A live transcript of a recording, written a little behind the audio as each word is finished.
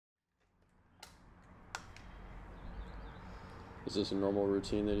Is this a normal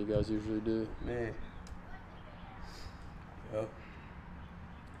routine that you guys usually do? Man, yep.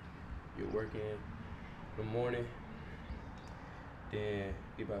 You're working in the morning, then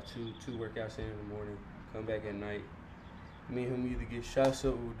get about two workouts in the morning, come back at night. Me and him either get shots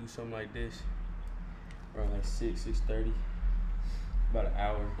up or we'll do something like this around like 6:30, about an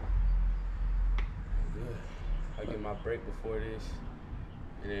hour. Good. I get my break before this,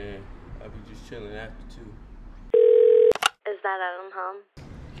 and then I'll be just chilling after too. Is that Adam home?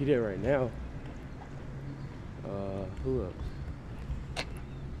 He there right now. Who else?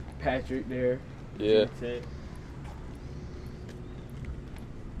 Patrick there. Yeah.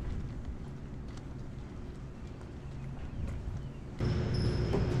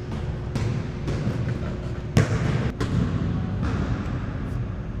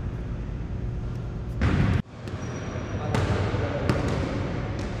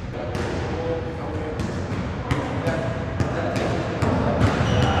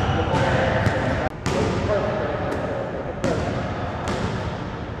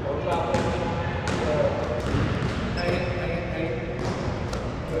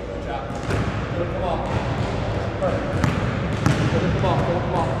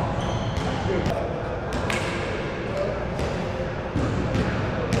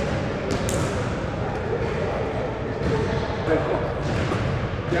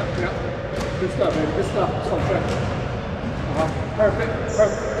 Yep. Good stuff, man. Good stuff. Perfect.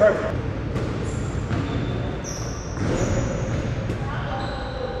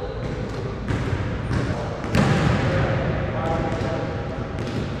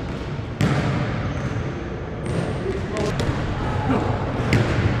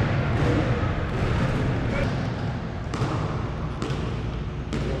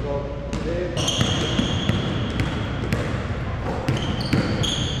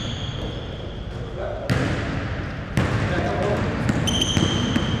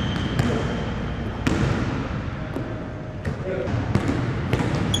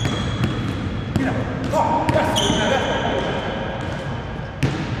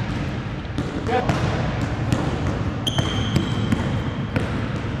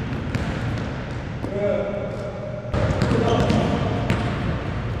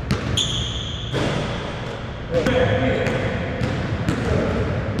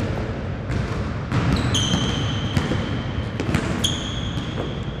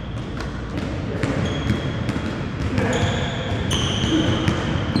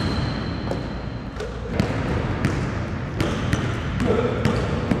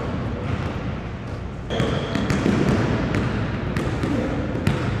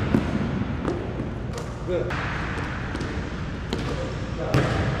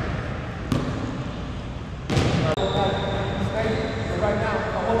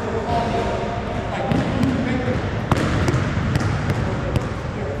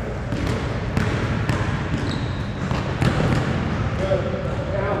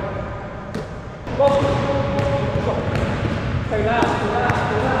 Stay loud.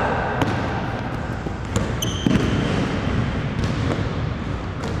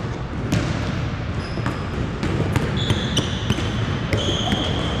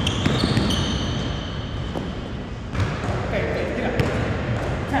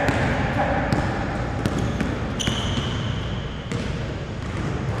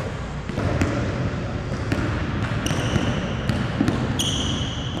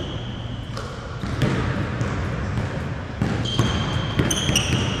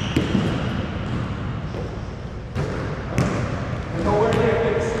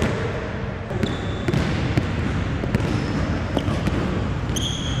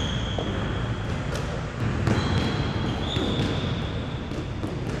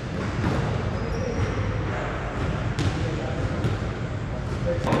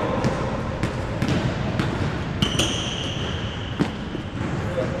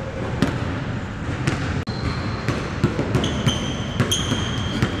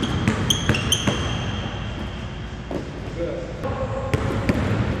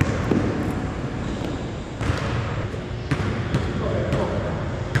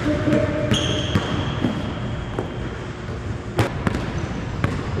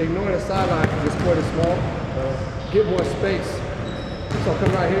 Ignore the sideline because this court is small. Get more space. So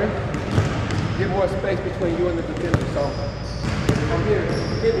come right here. Get more space between you and the defender. So come here.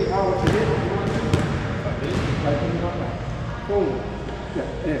 Hit me hard what you hit. You want to? Like, boom.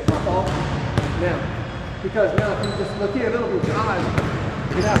 Yeah. Pop off. Now. Because now if you just look here a little bit, your eyes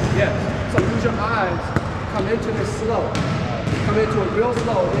get out. Yes. So use your eyes. Come into this slow. Come into it real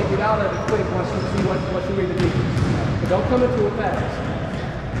slow and then get out of it quick once you see what you read the defense. But don't come into it fast.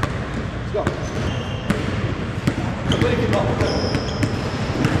 Let's go. Good.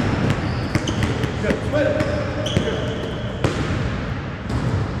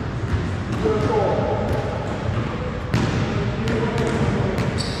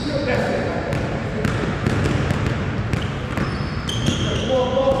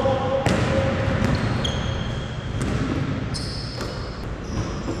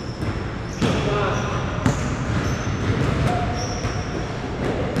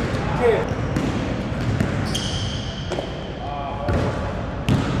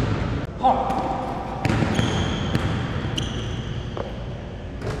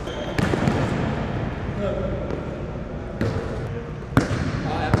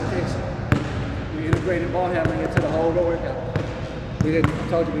 Integrated ball handling into the whole workout. We didn't. I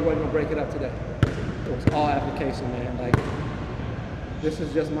told you we wasn't gonna break it up today. It was all application, man. Like this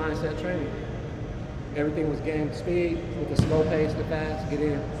is just mindset training. Everything was game speed with the slow pace, the fast, get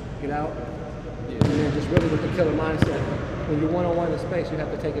in, get out, and then just really with the killer mindset. When you're one-on-one in space, you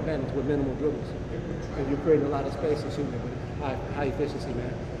have to take advantage with minimal dribbles. And you're creating a lot of space and shooting it with high efficiency,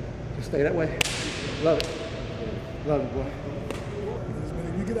 man. Just stay that way. Love it. Love it, boy.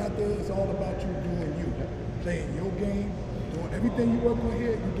 When you get out there, it's all about you doing you. Playing your game, doing everything you work on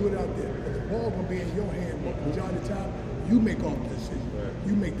here, you do it out there. But the ball gonna be in your hand majority of the time. You make all the decisions.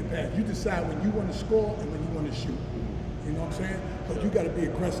 You make the pass. You decide when you want to score and when you want to shoot. You know what I'm saying? But you got to be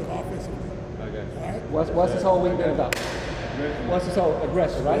aggressive offensively. Okay. All right? What's this whole week been about? What's this whole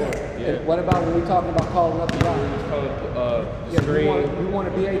aggressive, right? Yeah. And what about when we talking about calling up the guy? Screen. You want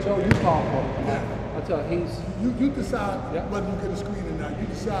a BHO, you call for him. Until he's... You decide whether you get a screen or not. You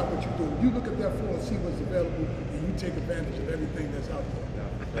decide what you do. You look at that floor and see what's available, and you take advantage of everything that's out there.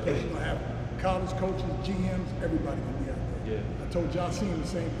 Because you're going to have college coaches, GMs, everybody going to be out there. Yeah. I told John Cena the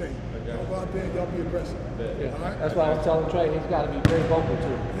same thing. Y'all go out there and y'all be aggressive. Yeah. All right? That's why I was telling Trey, he's got to be very vocal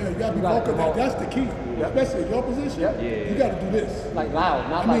too. Yeah, you got to be vocal. That's the key. Especially in your position. You got to do this. Like loud,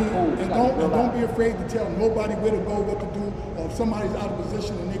 not I mean, like cool. and don't be afraid to tell nobody where to go, what to do, or if somebody's out of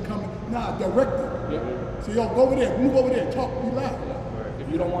position and they're coming. Nah, direct them. So y'all go over there, move over there, talk, be loud. If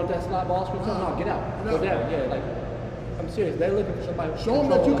you don't want that slot ball screen, no, get out. Go down. Yeah, like I'm serious. They're looking for somebody. Show them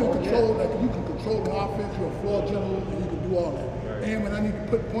that you can control, like you can control the offense. You're a floor general, and you can do all that. And when I need to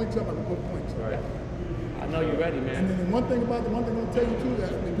put points up, I can put points up. I know you're ready, man. And then the one thing I'm gonna tell you too,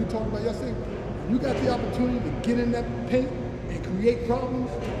 that we talked about yesterday, you got the opportunity to get in that paint and create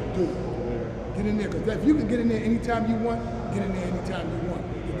problems, do it. Get in there, because if you can get in there anytime you want, get in there anytime you want.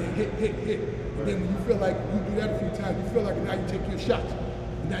 And then hit. And then when you feel like you do that a few times, you feel like now you take your shots.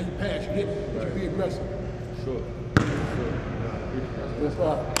 And now you pass, you hit, but you be aggressive. Sure. Good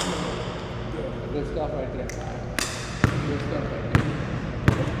stuff. Good stuff right there. Good stuff right there.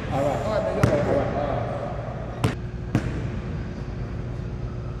 All right, man. All right.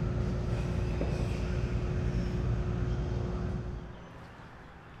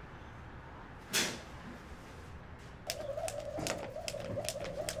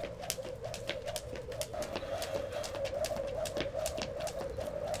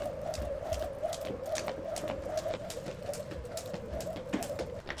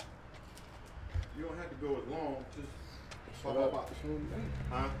 Go as long, just talk about the smooth thing.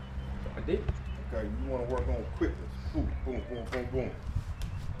 Huh? I did. Okay, you want to work on quickness. Boom, boom, boom, boom, boom.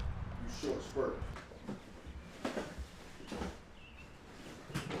 You short spurt.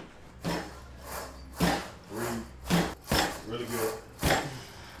 Breathe. Really good.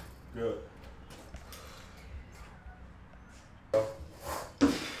 Good.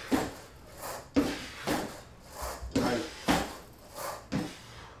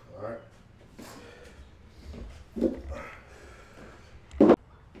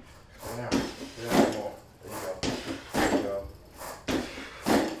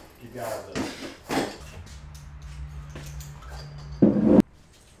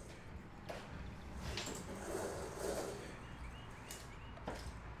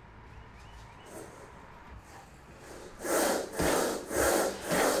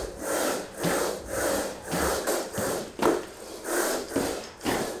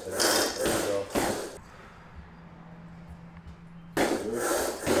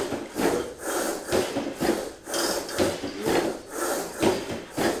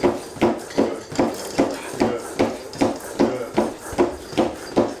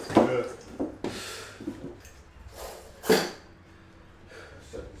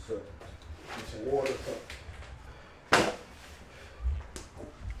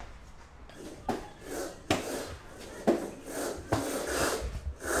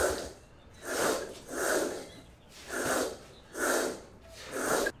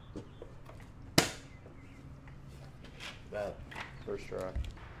 First try.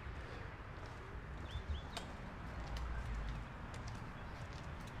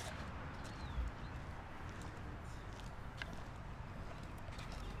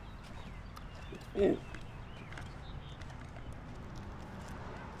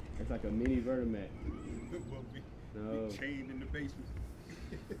 It's like a mini Vertimax. No. We chained in the basement.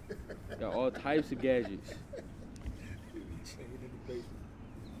 Got all types of gadgets. Chained in the basement.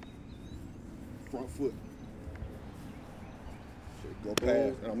 Front foot. Go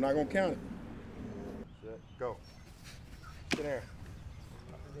past, and I'm not gonna count it. Set, go. Sit there.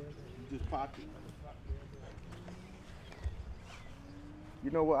 You just popped it. You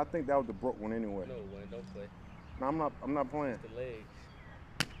know what? I think that was the broke one anyway. No way, don't play. No, I'm not playing. The legs.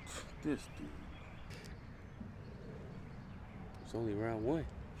 This dude. It's only round one.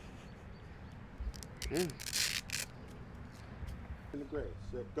 In the grass.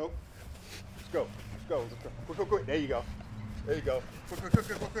 Set, go. Let's go. Let's go. Let's go. Quick, quick. There you go. There you go. Quick, quick, quick,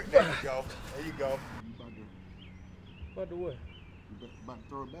 quick, quick, quick. There you go. There you go. You About to what? about to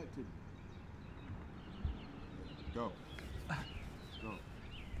throw it back to you. Go. Go.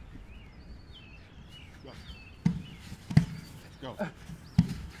 Go. Let's go.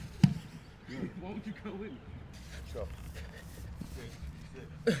 Good. Why don't you go with me? Let's go. Sit.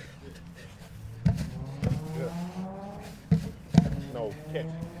 Good. No, catch it.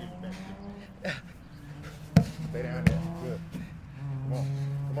 Give it back to me. Stay down there. Good. Come on.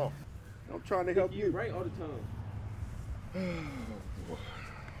 Come on. I'm trying to help you. Right all the time. Show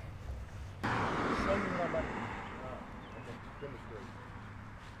me what I'm about to demonstrate.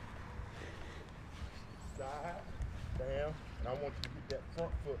 Side, down, and I want you to get that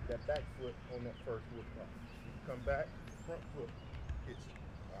front foot, that back foot on that first wood cut. You come back, front foot hits you.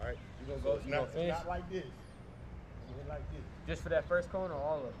 All right? You gonna go? It's You not, gonna finish? it's not like this. It's like this. Just for that first cone or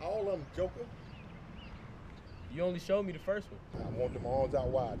all of them? All of them, Joker. You only showed me the first one. I want them arms out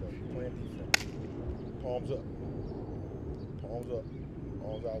wide though. You're playing defense. Palms up. Palms up.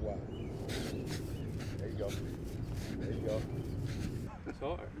 Arms out wide. There you go. There you go. It's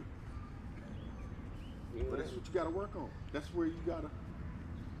hard. But that's what you got to work on. That's where you gotta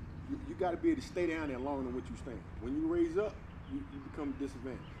be able to stay down there longer than what you stand. When you raise up, you become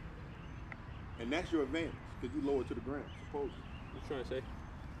disadvantaged, and that's your advantage because you lower to the ground. Supposedly. What you trying to say?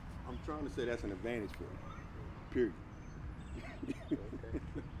 I'm trying to say that's an advantage for you. Period.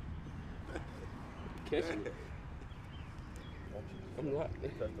 Catch me. I'm not.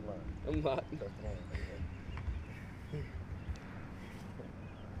 Touch the line. I'm not. Touch the line.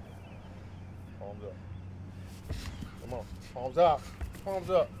 Palms up. Come on. Palms up. Palms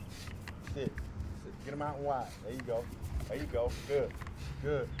up. Sit. Get them out and wide. There you go. There you go. Good.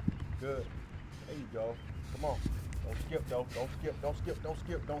 Good. Good. There you go. Come on. Don't skip though. Don't skip. Don't skip. Don't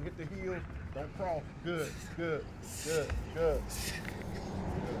skip. Don't hit the heels. Don't cross. Good. Good. Good. Good.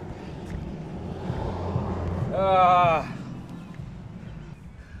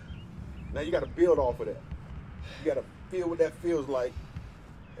 Now you got to build off of that. You got to feel what that feels like.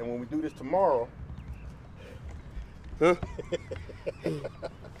 And when we do this tomorrow, Huh? Do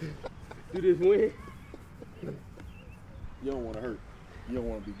this win? you don't want to hurt. You don't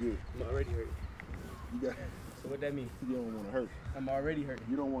want to be good. I'm already hurt. You got. So what that mean? You don't want to hurt. I'm already hurting.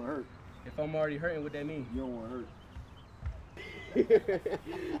 You don't want to hurt. If I'm already hurting, what that mean? You don't want to hurt.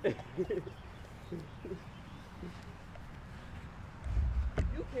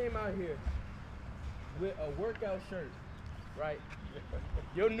 You came out here with a workout shirt, right?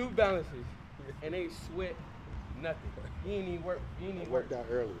 Your New Balances, and ain't sweat nothing. You ain't even work. You ain't I even worked work. out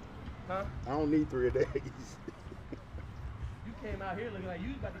early. Huh? I don't need 3 a day. You came out here looking like you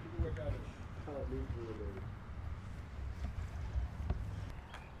was about to get the workout in. I don't need 3 a day.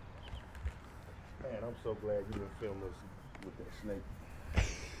 Man, I'm so glad you didn't film us with that snake.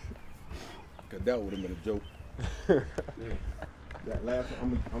 Cause that would have been a joke. Yeah. That last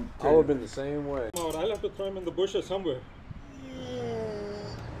one, I'm I would have been the same way. I'll have to throw him in the bushes somewhere.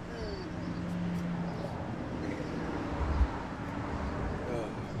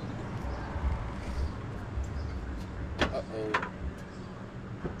 Uh-oh.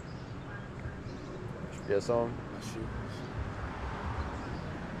 Yes, on?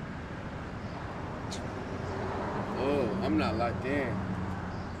 Oh, I'm not locked in.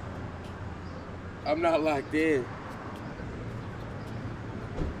 I'm not locked in.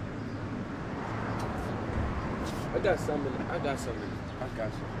 I got something. I got something. I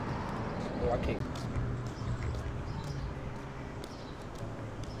got some. Oh, I can't.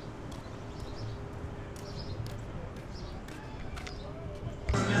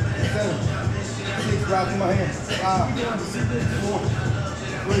 Drop in my hand. 5, 4,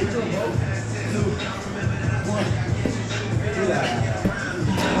 3, 2, 1.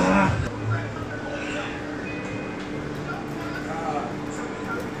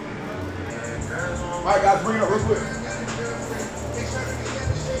 All right, guys, bring it up real quick.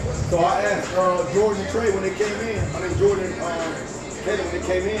 So I asked Jordan and Trey when they came in. I mean Jordan and Taylor when they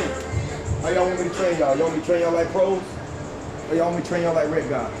came in. How y'all want me to train y'all? Y'all want me to train y'all like pros? Or y'all want me to train y'all like rec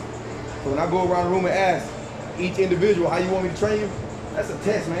guys? So when I go around the room and ask each individual how you want me to train you, that's a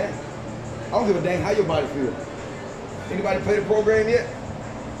test, man. I don't give a dang how your body feels. Anybody play the program yet?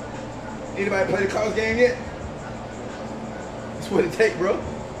 Anybody play the college game yet? That's what it takes, bro. You know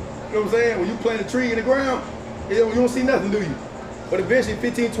what I'm saying? When you plant a tree in the ground, you don't see nothing, do you? But eventually,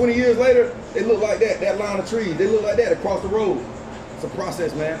 15, 20 years later, they look like that line of trees. They look like that across the road. It's a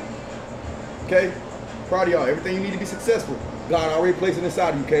process, man. Okay? Proud of y'all. Everything you need to be successful, God already placed it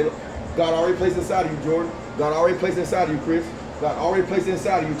inside of you, Caleb. God already placed it inside of you, Jordan. God already placed it inside of you, Chris. God already placed it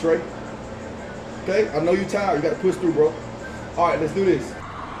inside of you, Trey. Okay? I know you're tired. You got to push through, bro. All right, let's do this.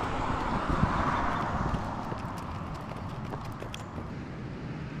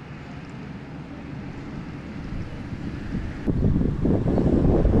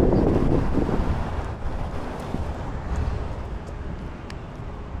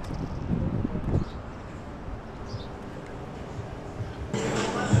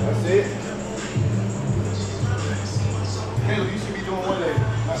 That's it. Caleb, you should be doing one leg,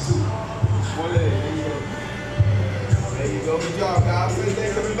 not two. One leg. There you go. There you go. Good job, guys. Same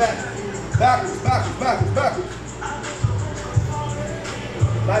thing coming back. Backwards, backwards, backwards, backwards.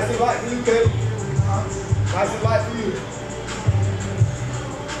 Nice and light for you, Caleb. Nice and light for you.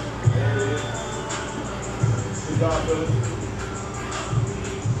 There it is. Good job, fellas.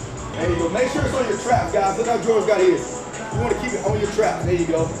 There you go. Make sure it's on your traps, guys. Look how George got his. You want to keep it on your trap. There you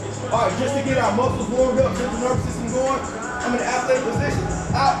go. All right, just to get our muscles warmed up, central nervous system going, I'm in the athletic position.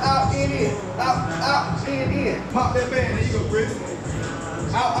 Out, out, in. Out, out, in. Pop that band. There you go, Chris.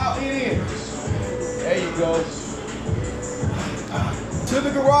 Out, out, in. There you go. To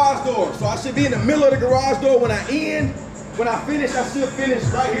the garage door. So I should be in the middle of the garage door when I end. When I finish, I should finish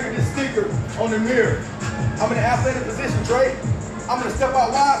right here in this sticker on the mirror. I'm in the athletic position, Trey. I'm going to step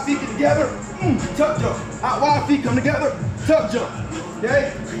out wide, feet get together, tuck jump. Out wide, feet come together, tuck jump.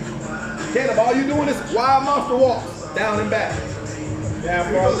 Okay? Caleb, all you doing is wide monster walks, down and back. Down,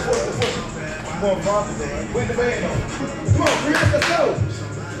 bro. Come on, bro. With the band on. Come on, Chris, let's go.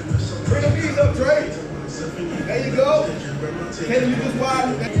 Bring them knees up, Trey. There you go. Caleb, you just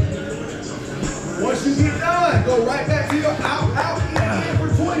widen. Once you get done, go right back to your out, out, in for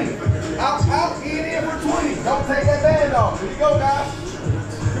 20. Out, out, in for 20. Don't take that band off. Here you go, guys.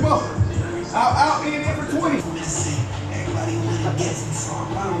 Come on. Out, out, in for 20. Everybody wanna get some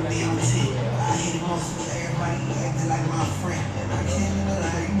I hate it most with everybody acting like my friend. And I can't even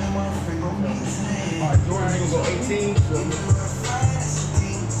lie, you know my friend gon' be today. Alright, Jordan gonna go 18.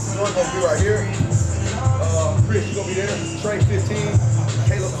 Jordan gonna be right here. Chris, you gonna be there. Trey 15.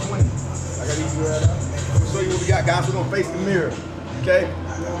 Caleb 20. I gotta eat you right out. I'm gonna show you what we got, guys. We're gonna face the mirror. Okay?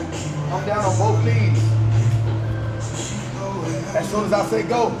 I'm down on both knees. As soon as I say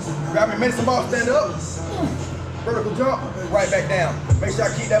go, grab your medicine ball, stand up. Vertical jump, right back down. Make sure I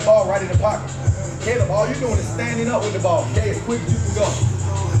keep that ball right in the pocket. Caleb, all you're doing is standing up with the ball. Okay, as quick as you can go.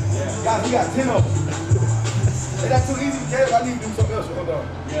 Yeah. Guys, we got 10 of them. Is that too easy, Caleb? I need to do something else. Hold on.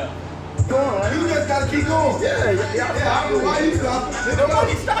 Yeah. Go on, you just gotta keep going. Yeah, I don't know why you stopping.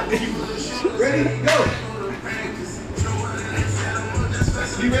 Nobody stopping you. Ready? Go.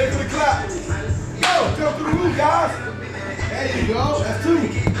 Be ready for the clap. Go, jump through the roof, guys. There you go. That's 2.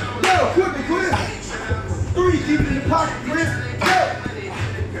 Go, quickly, quick. 3, keep it in the pocket, Chris. Go.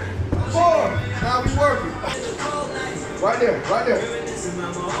 4. Now we working. Right there, right there.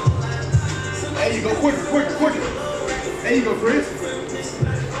 There you go, quicker, quicker, quicker. There you go, Chris.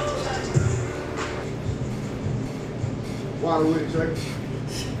 Water with it, Trey.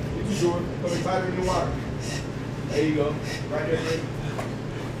 Get you short. Put it tighter in the water. There you go. Right there, Trey.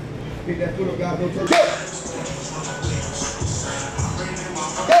 Pick that foot up, guys. No turn. Go!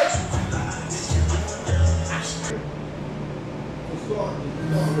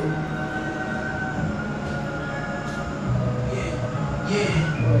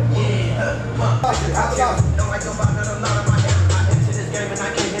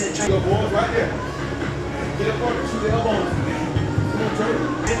 Go, boys, right there. Get up on it, shoot the elbows. Come on, Trey.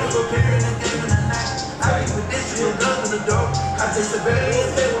 I be with this, you love in the door. I take the belly and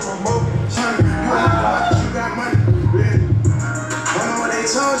stay with my remote. You got money, yeah. Don't know what they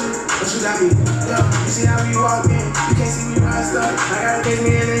told you, but you got me. Yeah. You see how we walk in, you can't see me rise up. I gotta take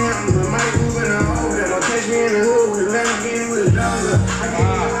me in the hand, but money moving the whole bit. Don't catch me in the hood with a Lamborghini with a dollar. I can't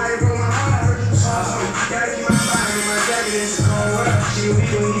even lie, bro, my heart hurt you so. Gotta keep my body in my jacket in the cold weather. She will be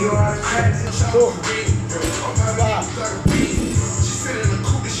when you go out to practice. Sure. Oh my God. She fit in the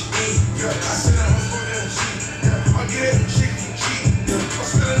coupe that she eat. Yeah, I sit on her foot and she.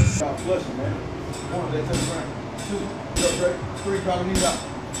 I'm flushing, man. 1, let's turn around. 2, jump straight. 3, drop the knees out.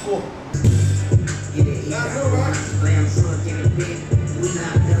 4. Now, no, right? Slam truck in the pit. We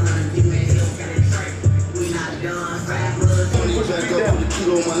not done. Give me help in the track. We not done. 5 blood. Let me back up with the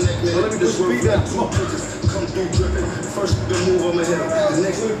kilo on my neck. Man. Let me put speed down. Come through dripping. First the move on my head. The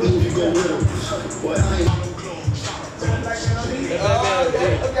next move you go with him. Boy, I ain't.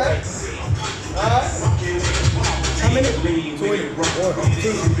 Okay. How many? 20. 1,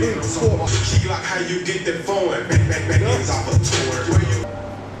 2, 3, 4. She like how you get the phone. Back off a tour.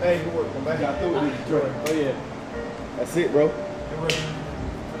 Hey, good work. I'm back out through with Detroit. Oh, yeah. That's it, bro.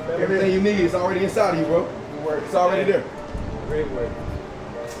 Everything you need is already inside of you, bro. Good work. It's already there. Great work.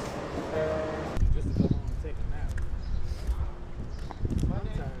 Just to go home and take a nap.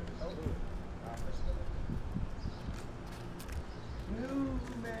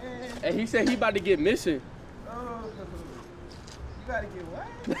 Hey, he said he about to get missing. Oh, you gotta get what?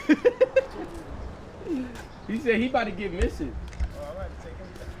 He said he about to get missing. Oh, I'm about to take him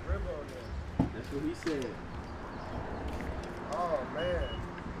to the river there. That's what he said. Oh, man.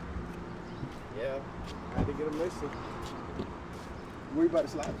 Yeah, I had to get him missing. Where you about to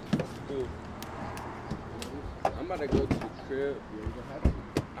slide? Cool. I'm about to go to the crib. Yeah, we gonna have to.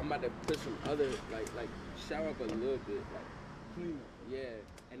 I'm about to put some other, like shower up a little bit, like clean. Yeah,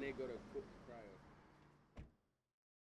 and then go to cook.